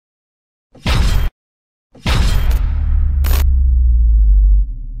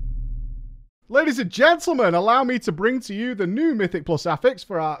Ladies and gentlemen, allow me to bring to you the new Mythic Plus Affix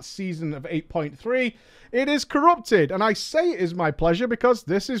for our season of 8.3. It is corrupted, and I say it is my pleasure because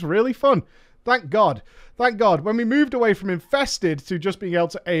this is really fun. Thank God. Thank God. When we moved away from Infested to just being able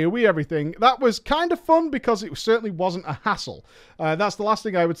to AoE everything, that was kind of fun because it certainly wasn't a hassle. That's the last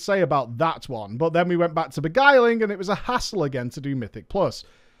thing I would say about that one. But then we went back to Beguiling, and it was a hassle again to do Mythic Plus.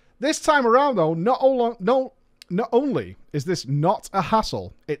 This time around, though, not only is this not a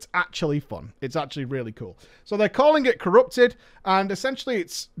hassle, it's actually fun. It's actually really cool. So they're calling it corrupted, and essentially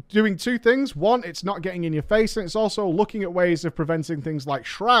it's doing two things. One, it's not getting in your face, and it's also looking at ways of preventing things like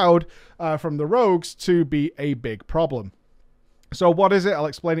Shroud from the rogues to be a big problem. So what is it? I'll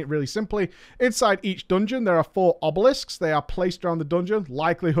explain it really simply. Inside each dungeon, there are 4 obelisks. They are placed around the dungeon.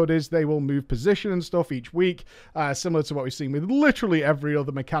 Likelihood is they will move position and stuff each week, similar to what we've seen with literally every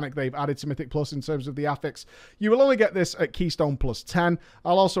other mechanic they've added to Mythic Plus in terms of the Affix. You will only get this at Keystone plus 10.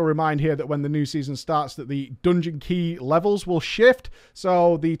 I'll also remind here that when the new season starts that the dungeon key levels will shift.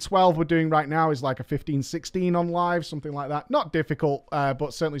 So the 12 we're doing right now is like a 15, 16 on live, something like that. Not difficult,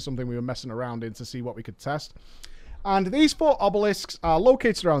 but certainly something we were messing around in to see what we could test. And these 4 obelisks are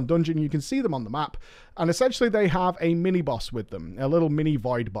located around the dungeon. You can see them on the map. And essentially they have a mini-boss with them. A little mini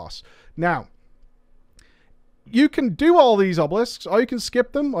void boss. Now, you can do all these obelisks, or you can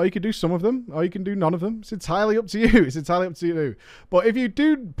skip them, or you can do some of them, or you can do none of them. It's entirely up to you. It's entirely up to you. But if you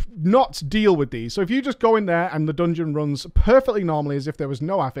do not deal with these, so if you just go in there and the dungeon runs perfectly normally as if there was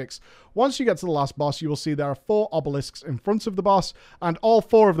no affix, once you get to the last boss, you will see there are 4 obelisks in front of the boss, and all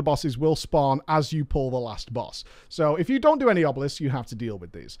 4 of the bosses will spawn as you pull the last boss. So if you don't do any obelisks, you have to deal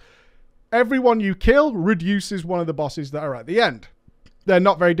with these. Everyone you kill reduces one of the bosses that are at the end. They're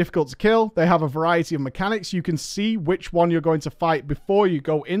not very difficult to kill. They have a variety of mechanics. You can see which one you're going to fight before you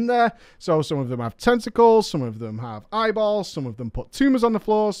go in there. So some of them have tentacles, some of them have eyeballs, some of them put tumors on the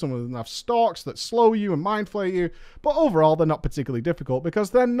floor, some of them have stalks that slow you and mind flare you. But overall, they're not particularly difficult because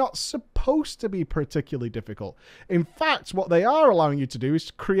they're not supposed to be particularly difficult. In fact, what they are allowing you to do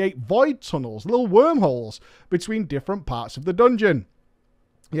is create void tunnels, little wormholes between different parts of the dungeon.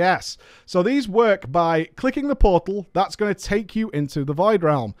 Yes, so these work by clicking the portal. That's going to take you into the Void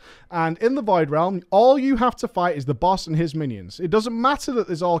Realm. And in the Void Realm, all you have to fight is the boss and his minions. It doesn't matter that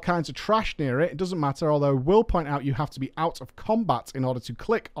there's all kinds of trash near it. It doesn't matter, although I will point out you have to be out of combat in order to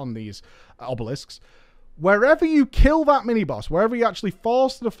click on these obelisks. Wherever you kill that mini-boss, wherever he actually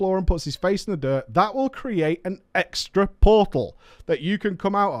falls to the floor and puts his face in the dirt, that will create an extra portal that you can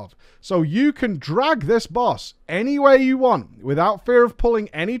come out of. So you can drag this boss anywhere you want without fear of pulling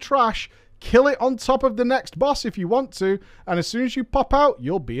any trash, kill it on top of the next boss if you want to, and as soon as you pop out,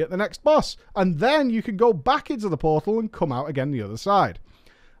 you'll be at the next boss. And then you can go back into the portal and come out again the other side.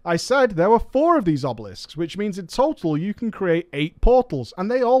 I said there were 4 of these obelisks, which means in total you can create 8 portals, and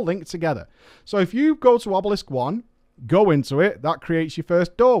they all link together. So if you go to obelisk 1, go into it, that creates your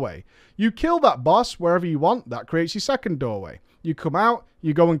first doorway. You kill that boss wherever you want, that creates your second doorway. You come out,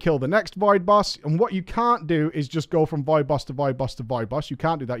 you go and kill the next void boss, and what you can't do is just go from void boss to void boss to void boss. You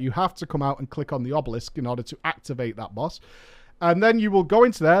can't do that. You have to come out and click on the obelisk in order to activate that boss. And then you will go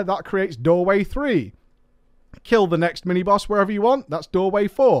into there, that creates doorway 3. Kill the next mini-boss wherever you want. That's doorway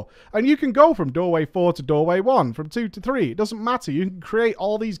 4. And you can go from doorway 4 to doorway 1, from 2 to 3. It doesn't matter. You can create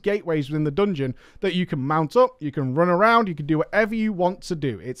all these gateways within the dungeon that you can mount up, you can run around, you can do whatever you want to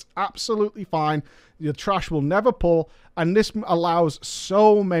do. It's absolutely fine. Your trash will never pull, and this allows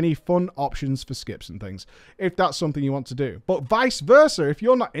so many fun options for skips and things, if that's something you want to do. But vice versa, if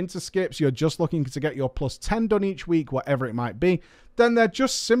you're not into skips, you're just looking to get your plus 10 done each week, whatever it might be, then they're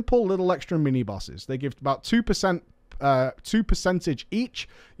just simple little extra mini bosses. They give about 2% each.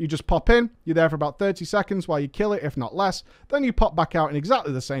 You just pop in, you're there for about 30 seconds while you kill it, if not less. Then you pop back out in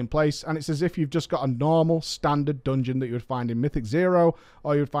exactly the same place, and it's as if you've just got a normal standard dungeon that you would find in Mythic 0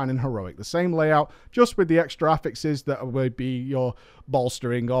 or you would find in Heroic. The same layout, just with the extra affixes that would be your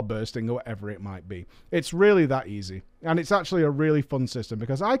bolstering or bursting or whatever it might be. It's really that easy. And it's actually a really fun system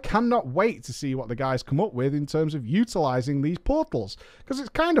because I cannot wait to see what the guys come up with in terms of utilizing these portals, because it's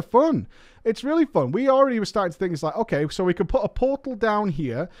kind of fun. It's really fun. We already were starting to think, it's like, okay, so we could put a portal down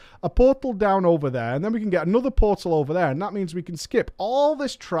here, a portal down over there, and then we can get another portal over there, and that means we can skip all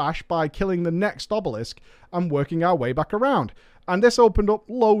this trash by killing the next obelisk and working our way back around. And this opened up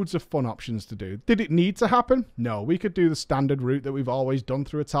loads of fun options to do. Did it need to happen? No, we could do the standard route that we've always done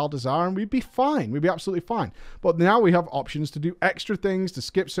through a Tal Dazar and we'd be fine. We'd be absolutely fine. But now we have options to do extra things, to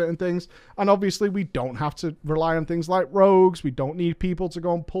skip certain things. And obviously we don't have to rely on things like rogues. We don't need people to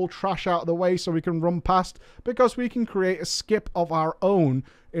go and pull trash out of the way so we can run past, because we can create a skip of our own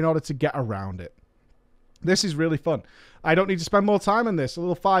in order to get around it. This is really fun. I don't need to spend more time on this. A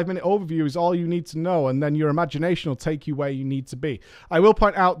little 5-minute overview is all you need to know, and then your imagination will take you where you need to be. I will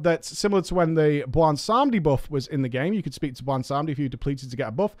point out that similar to when the Buon Samdi buff was in the game, you could speak to Buon Samdi if you depleted to get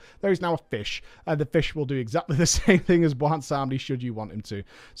a buff. There is now a fish, and the fish will do exactly the same thing as Buon Samdi should you want him to.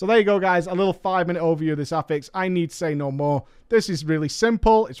 So there you go, guys. A little 5-minute overview of this affix. I need to say no more. This is really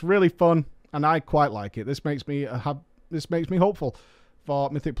simple. It's really fun, and I quite like it. This makes me hopeful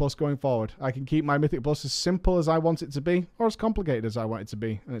for Mythic Plus going forward. I can keep my Mythic Plus as simple as I want it to be, or as complicated as I want it to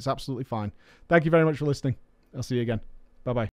be, and it's absolutely fine. Thank you very much for listening. I'll see you again. Bye-bye.